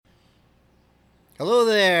Hello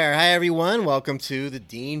there. Hi, everyone. Welcome to the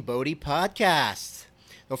Dean Bodie Podcast.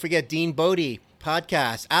 Don't forget Dean Bodie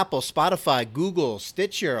Podcast, Apple, Spotify, Google,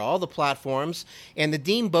 Stitcher, all the platforms, and the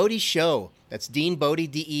Dean Bodie Show. That's Dean Bodie,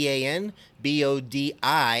 Dean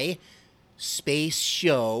Bodi, space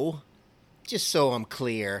show, just so I'm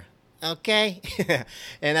clear. Okay?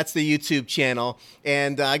 And that's the YouTube channel.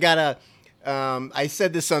 And I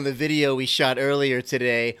said this on the video we shot earlier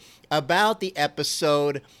today about the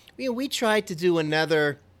episode. We tried to do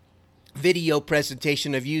another video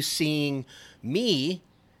presentation of you seeing me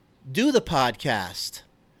do the podcast.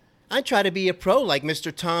 I try to be a pro like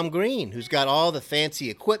Mr. Tom Green, who's got all the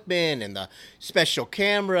fancy equipment and the special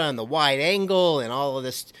camera and the wide angle and all of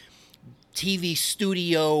this TV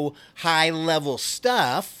studio high level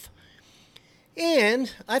stuff.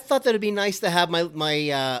 And I thought that it'd be nice to have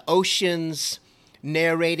my Oceans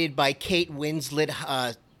narrated by Kate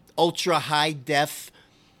Winslet, ultra high def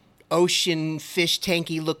ocean fish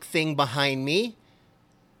tanky look thing behind me.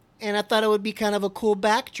 And I thought it would be kind of a cool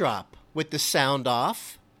backdrop with the sound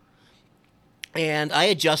off. And I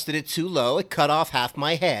adjusted it too low. It cut off half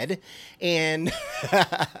my head. And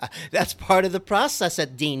that's part of the process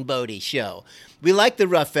at Dean Bodie Show. We like the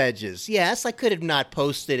rough edges. Yes, I could have not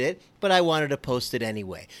posted it, but I wanted to post it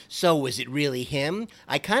anyway. So was it really him?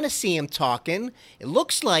 I kind of see him talking. It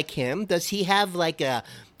looks like him. Does he have like a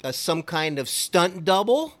some kind of stunt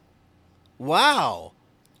double? Wow.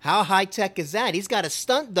 How high-tech is that? He's got a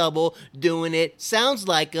stunt double doing it. Sounds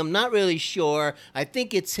like him. Not really sure. I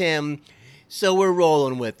think it's him. So we're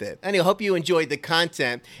rolling with it. Anyway, I hope you enjoyed the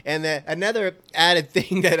content. And another added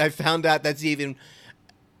thing that I found out that's even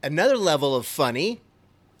another level of funny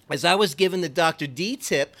as I was given the Dr. D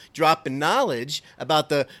tip, dropping knowledge about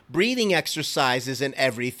the breathing exercises and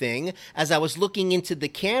everything, as I was looking into the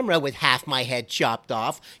camera with half my head chopped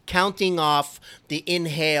off, counting off the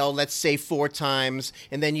inhale, let's say 4 times,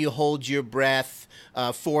 and then you hold your breath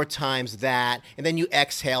 4 times that, and then you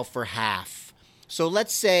exhale for half. So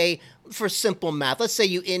let's say, for simple math, let's say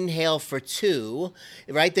you inhale for 2,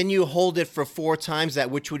 right? Then you hold it for 4 times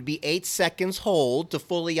that, which would be 8 seconds hold to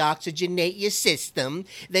fully oxygenate your system.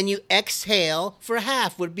 Then you exhale for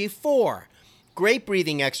half, would be 4. Great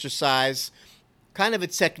breathing exercise. Kind of a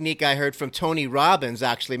technique I heard from Tony Robbins,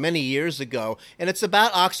 actually, many years ago. And it's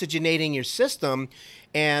about oxygenating your system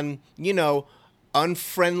and,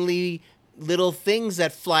 unfriendly little things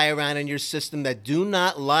that fly around in your system that do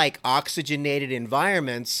not like oxygenated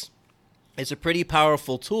environments. It's a pretty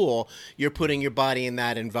powerful tool. You're putting your body in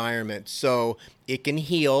that environment so it can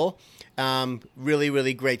heal. Really,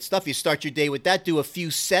 really great stuff. You start your day with that. Do a few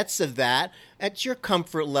sets of that at your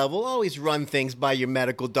comfort level. Always run things by your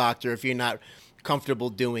medical doctor if you're not comfortable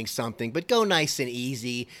doing something. But go nice and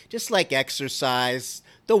easy, just like exercise.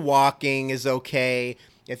 The walking is okay.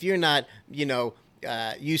 If you're not,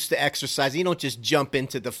 used to exercising, you don't just jump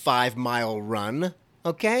into the 5-mile run,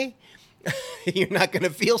 okay? You're not going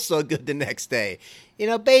to feel so good the next day.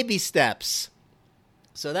 Baby steps.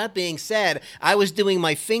 So that being said, I was doing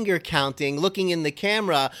my finger counting, looking in the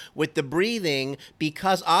camera with the breathing,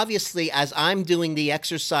 because obviously as I'm doing the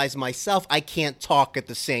exercise myself, I can't talk at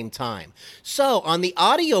the same time. So on the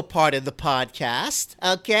audio part of the podcast,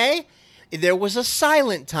 okay, there was a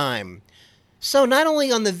silent time. So not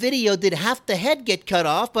only on the video did half the head get cut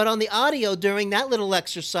off, but on the audio during that little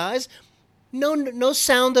exercise, no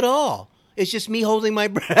sound at all. It's just me holding my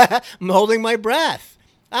breath. I'm holding my breath.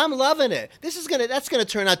 I'm loving it. That's gonna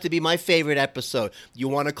turn out to be my favorite episode. You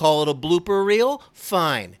want to call it a blooper reel?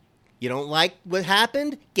 Fine. You don't like what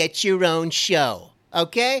happened? Get your own show.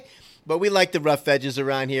 Okay? But we like the rough edges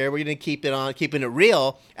around here. We're going to keeping it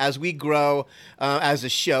real as we grow as a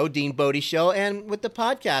show, Dean Bodie Show, and with the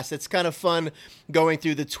podcast. It's kind of fun going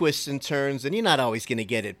through the twists and turns, and you're not always going to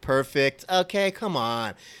get it perfect. Okay, come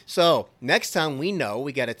on. So next time we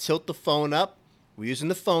got to tilt the phone up. We're using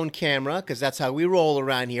the phone camera because that's how we roll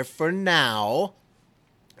around here for now.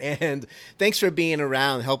 And thanks for being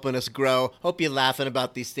around, helping us grow. Hope you're laughing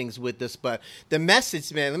about these things with us. But the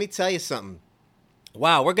message, man, let me tell you something.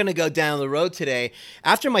 Wow, we're going to go down the road today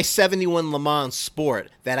after my 71 Le Mans Sport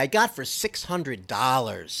that I got for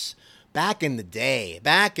 $600 back in the day.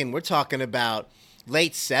 We're talking about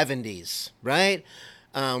late 70s, right?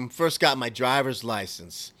 First got my driver's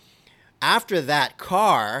license. After that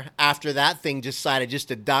thing decided just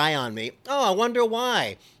to die on me. Oh, I wonder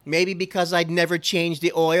why. Maybe because I'd never changed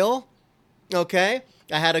the oil. Okay.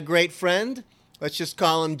 I had a great friend. Let's just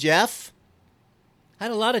call him Jeff. I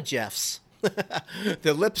had a lot of Jeffs.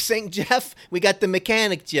 The lip sync Jeff, we got the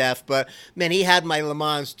mechanic Jeff, but man, he had my Le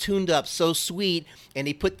Mans tuned up so sweet, and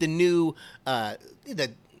he put the new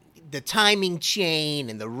the timing chain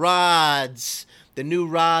and the rods, the new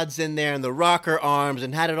rods in there and the rocker arms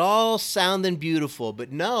and had it all sounding beautiful.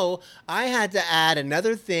 But no, I had to add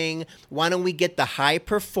another thing. Why don't we get the high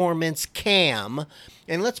performance cam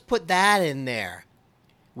and let's put that in there?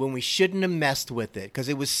 When we shouldn't have messed with it because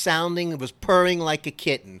it was purring like a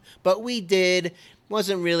kitten. But we did.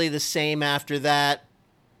 Wasn't really the same after that.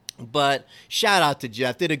 But shout out to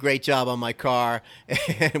Jeff. Did a great job on my car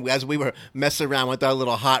as we were messing around with our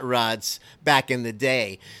little hot rods back in the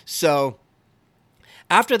day. So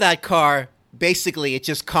after that car, basically it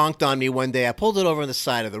just conked on me one day. I pulled it over on the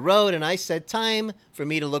side of the road and I said, time for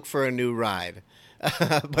me to look for a new ride.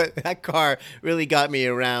 But that car really got me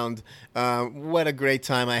around. What a great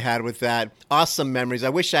time I had with that. Awesome memories. I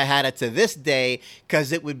wish I had it to this day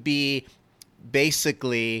because it would be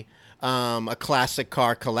basically a classic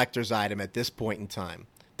car collector's item at this point in time.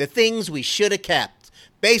 The things we should have kept.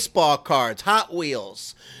 Baseball cards, Hot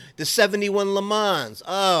Wheels, the 71 Le Mans.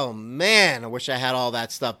 Oh, man, I wish I had all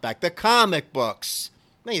that stuff back. The comic books.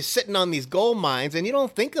 Now you're sitting on these gold mines and you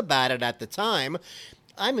don't think about it at the time.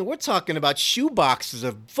 I mean, we're talking about shoe boxes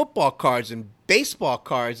of football cards and baseball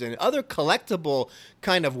cards and other collectible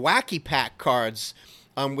kind of wacky pack cards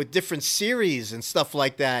with different series and stuff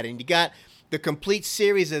like that. And you got the complete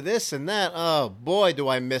series of this and that. Oh, boy, do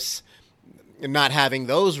I miss not having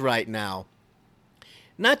those right now.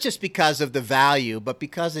 Not just because of the value, but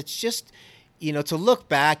because it's just, to look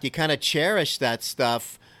back, you kind of cherish that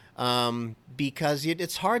stuff. Because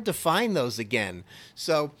it's hard to find those again.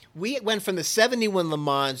 So we went from the 71 Le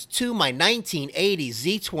Mans to my 1980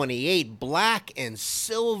 Z28 black and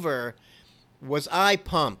silver. Was I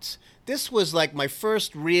pumped? This was like my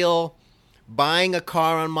first real buying a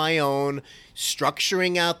car on my own,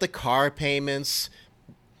 structuring out the car payments,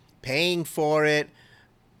 paying for it.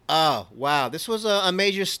 Oh, wow. This was a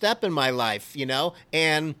major step in my life,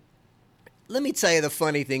 and let me tell you the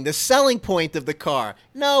funny thing. The selling point of the car,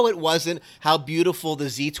 no, it wasn't how beautiful the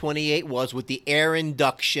Z28 was with the air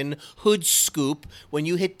induction hood scoop. When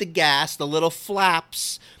you hit the gas, the little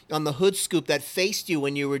flaps on the hood scoop that faced you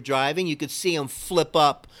when you were driving, you could see them flip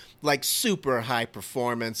up like super high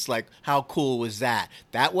performance. Like, how cool was that?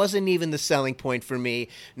 That wasn't even the selling point for me.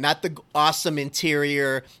 Not the awesome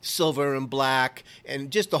interior, silver and black,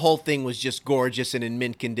 and just the whole thing was just gorgeous and in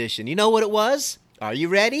mint condition. You know what it was? Are you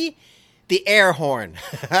ready? The air horn.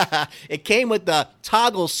 It came with the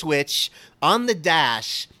toggle switch on the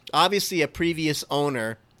dash. Obviously, a previous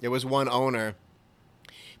owner, there was one owner,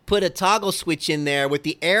 put a toggle switch in there with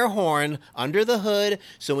the air horn under the hood.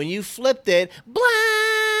 So when you flipped it,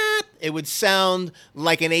 blap, it would sound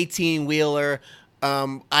like an 18-wheeler.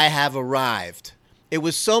 I have arrived. It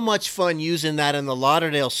was so much fun using that in the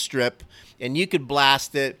Lauderdale Strip, and you could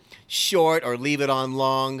blast it short or leave it on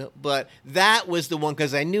long, but that was the one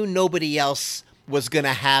because I knew nobody else was going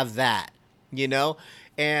to have that,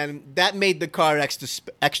 and that made the car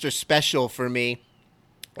extra special for me.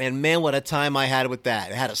 And man, what a time I had with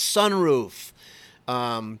that. It had a sunroof.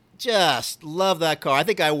 Just love that car. I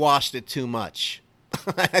think I washed it too much.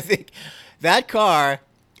 I think that car,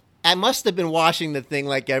 I must have been washing the thing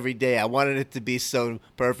like every day. I wanted it to be so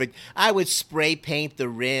perfect. I would spray paint the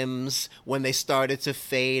rims when they started to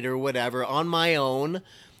fade or whatever on my own.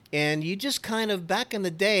 And you just kind of, back in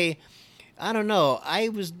the day, I don't know, I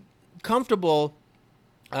was comfortable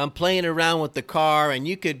playing around with the car, and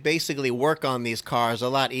you could basically work on these cars a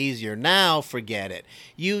lot easier. Now, forget it.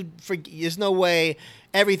 There's no way.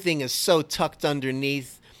 Everything is so tucked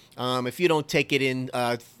underneath. If you don't take it in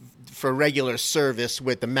for regular service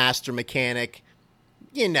with the master mechanic,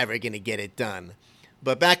 you're never going to get it done.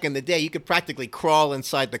 But back in the day, you could practically crawl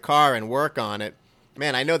inside the car and work on it.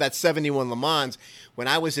 Man, I know that 71 Le Mans, when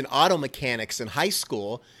I was in auto mechanics in high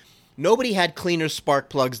school, nobody had cleaner spark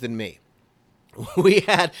plugs than me. We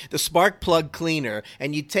had the spark plug cleaner,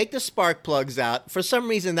 and you'd take the spark plugs out. For some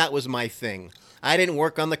reason, that was my thing. I didn't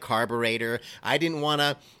work on the carburetor. I didn't want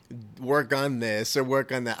to work on this or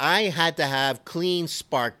work on that. I had to have clean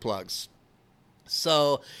spark plugs.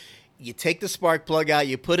 So you take the spark plug out,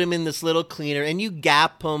 you put them in this little cleaner, and you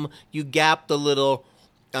gap them. You gap the little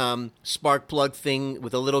spark plug thing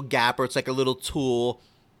with a little gapper. It's like a little tool.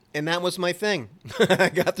 And that was my thing. I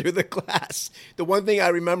got through the class. The one thing I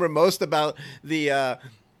remember most about the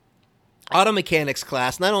auto mechanics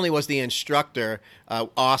class, not only was the instructor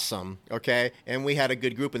awesome, okay, and we had a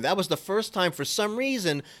good group, and that was the first time, for some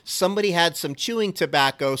reason, somebody had some chewing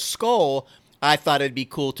tobacco, Skoal. I thought it'd be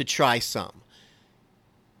cool to try some.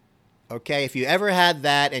 Okay, if you ever had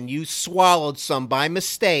that and you swallowed some by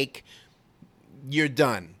mistake, you're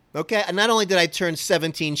done. Okay, and not only did I turn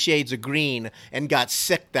 17 shades of green and got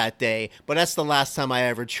sick that day, but that's the last time I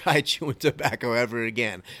ever tried chewing tobacco ever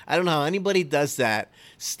again. I don't know how anybody does that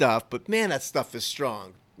stuff, but man, that stuff is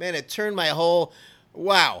strong. Man, it turned my whole,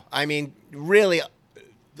 wow. I mean, really,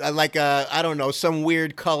 like I don't know, some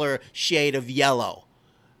weird color shade of yellow,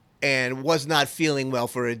 and was not feeling well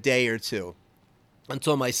for a day or two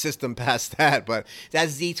until my system passed that. But that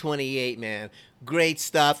Z28, man, great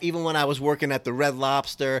stuff. Even when I was working at the Red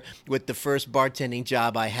Lobster with the first bartending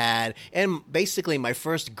job I had, and basically my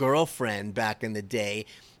first girlfriend back in the day,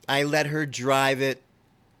 I let her drive it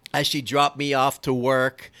as she dropped me off to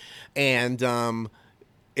work. And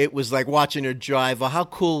it was like watching her drive. Well, how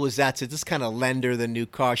cool was that to just kind of lend her the new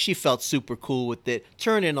car? She felt super cool with it,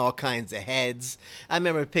 turning all kinds of heads. I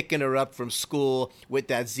remember picking her up from school with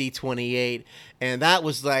that Z28, and that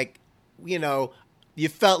was like, you know, you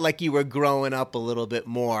felt like you were growing up a little bit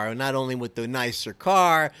more, not only with the nicer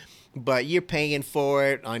car, but you're paying for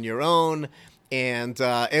it on your own, and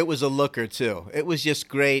it was a looker too. It was just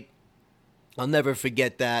great. I'll never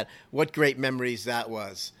forget that. What great memories that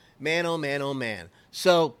was. Man, oh man, oh man.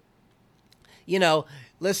 So, you know,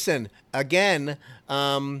 listen, again,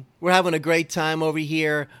 we're having a great time over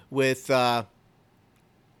here with the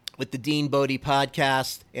Dean Bodie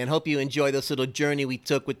podcast, and hope you enjoy this little journey we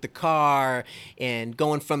took with the car and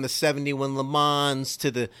going from the 71 Le Mans to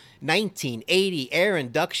the 1980 air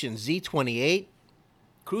induction Z28,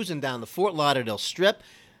 cruising down the Fort Lauderdale Strip.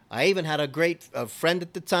 I even had a great friend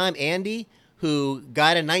at the time, Andy, who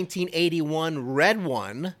got a 1981 red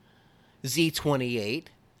one, Z28,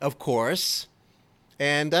 of course.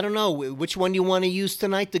 And I don't know, which one you want to use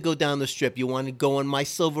tonight to go down the strip? You want to go in my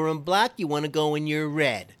silver and black? You want to go in your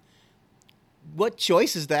red? What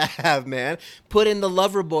choices do I have, man? Put in the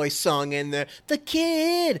Loverboy song in there. The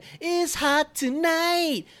kid is hot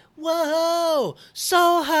tonight. Whoa,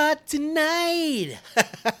 so hot tonight.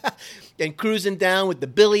 And cruising down with the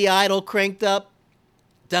Billy Idol cranked up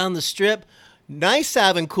down the strip. Nice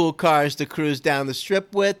having cool cars to cruise down the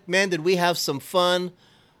strip with. Man, did we have some fun.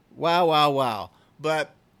 Wow, wow, wow.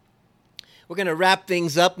 But we're going to wrap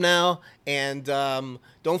things up now. And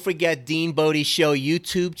don't forget Dean Bodie Show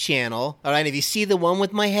YouTube channel. All right, if you see the one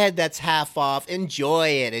with my head that's half off, enjoy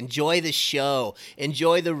it. Enjoy the show.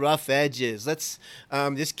 Enjoy the rough edges. Let's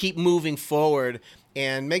just keep moving forward.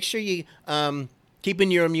 And make sure you...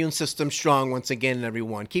 keeping your immune system strong once again,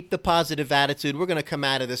 everyone. Keep the positive attitude. We're going to come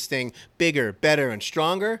out of this thing bigger, better, and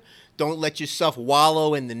stronger. Don't let yourself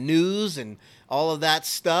wallow in the news and all of that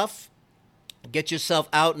stuff. Get yourself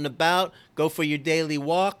out and about. Go for your daily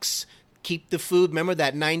walks. Keep the food. Remember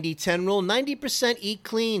that 90-10 rule. 90% eat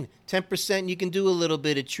clean. 10% you can do a little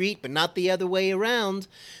bit of treat, but not the other way around.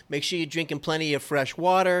 Make sure you're drinking plenty of fresh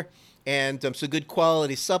water and some good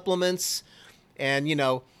quality supplements. And, you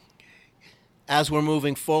know, as we're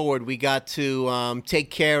moving forward, we got to take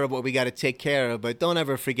care of what we got to take care of. But don't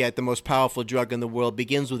ever forget the most powerful drug in the world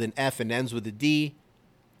begins with an F and ends with a D,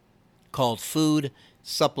 called food.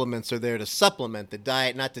 Supplements are there to supplement the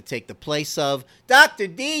diet, not to take the place of. Dr.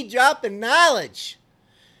 D dropping knowledge.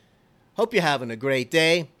 Hope you're having a great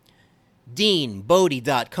day.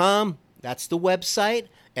 DeanBodie.com. That's the website.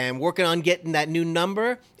 And working on getting that new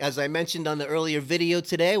number. As I mentioned on the earlier video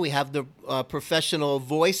today, we have the professional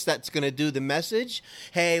voice that's going to do the message.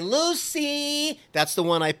 Hey, Lucy! That's the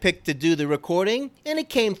one I picked to do the recording, and it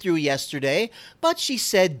came through yesterday. But she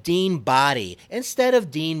said Dean Body instead of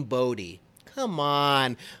Dean Bodie. Come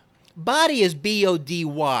on. Body is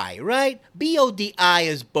B-O-D-Y, right? B-O-D-I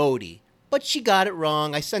is Bodie. But she got it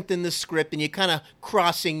wrong. I sent in the script, and you're kind of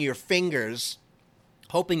crossing your fingers,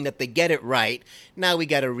 hoping that they get it right. Now we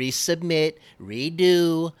got to resubmit,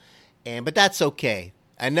 redo, but that's okay.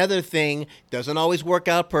 Another thing, doesn't always work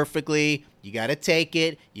out perfectly. You got to take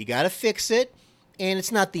it, you got to fix it, and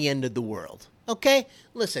it's not the end of the world. Okay?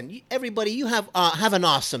 Listen, everybody, you have an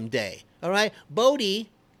awesome day. All right? Bodie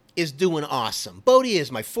is doing awesome. Bodie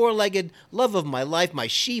is my four-legged love of my life, my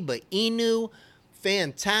Shiba Inu,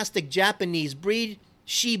 fantastic Japanese breed,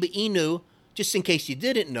 Shiba Inu, just in case you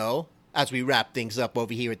didn't know, as we wrap things up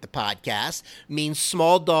over here at the podcast, means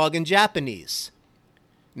small dog in Japanese.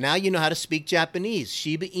 Now you know how to speak Japanese,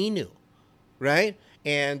 Shiba Inu, right?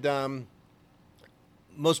 And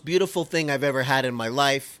most beautiful thing I've ever had in my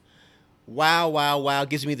life. Wow, wow, wow.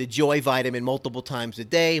 Gives me the joy vitamin multiple times a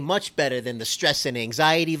day. Much better than the stress and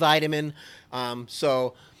anxiety vitamin.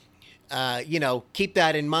 So, keep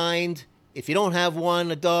that in mind. If you don't have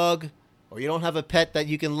one, a dog, or you don't have a pet that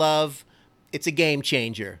you can love, it's a game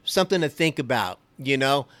changer, something to think about,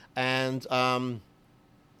 and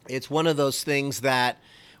it's one of those things that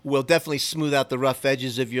will definitely smooth out the rough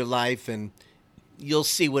edges of your life and you'll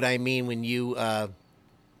see what I mean when you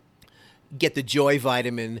get the joy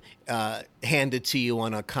vitamin handed to you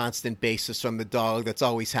on a constant basis from the dog that's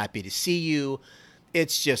always happy to see you.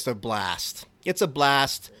 It's just a blast. It's a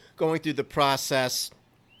blast going through the process,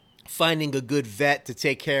 finding a good vet to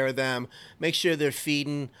take care of them, make sure you're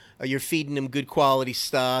feeding them good quality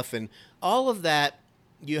stuff, and all of that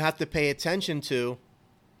you have to pay attention to.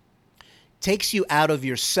 Takes you out of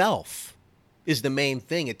yourself is the main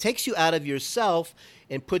thing. It takes you out of yourself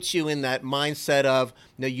and puts you in that mindset of,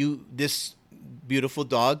 this beautiful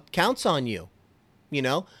dog counts on you,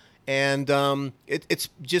 And it's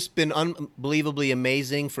just been unbelievably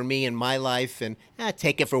amazing for me in my life. And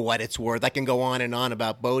take it for what it's worth. I can go on and on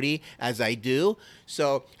about Bodhi as I do.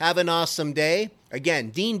 So have an awesome day. Again,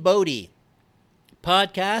 Dean Bodhi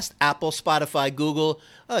Podcast, Apple, Spotify, Google,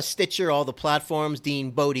 Stitcher, all the platforms.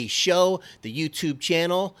 Dean Bodhi Show, the YouTube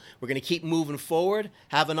channel. We're going to keep moving forward.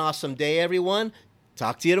 Have an awesome day, everyone.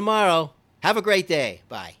 Talk to you tomorrow. Have a great day.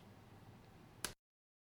 Bye.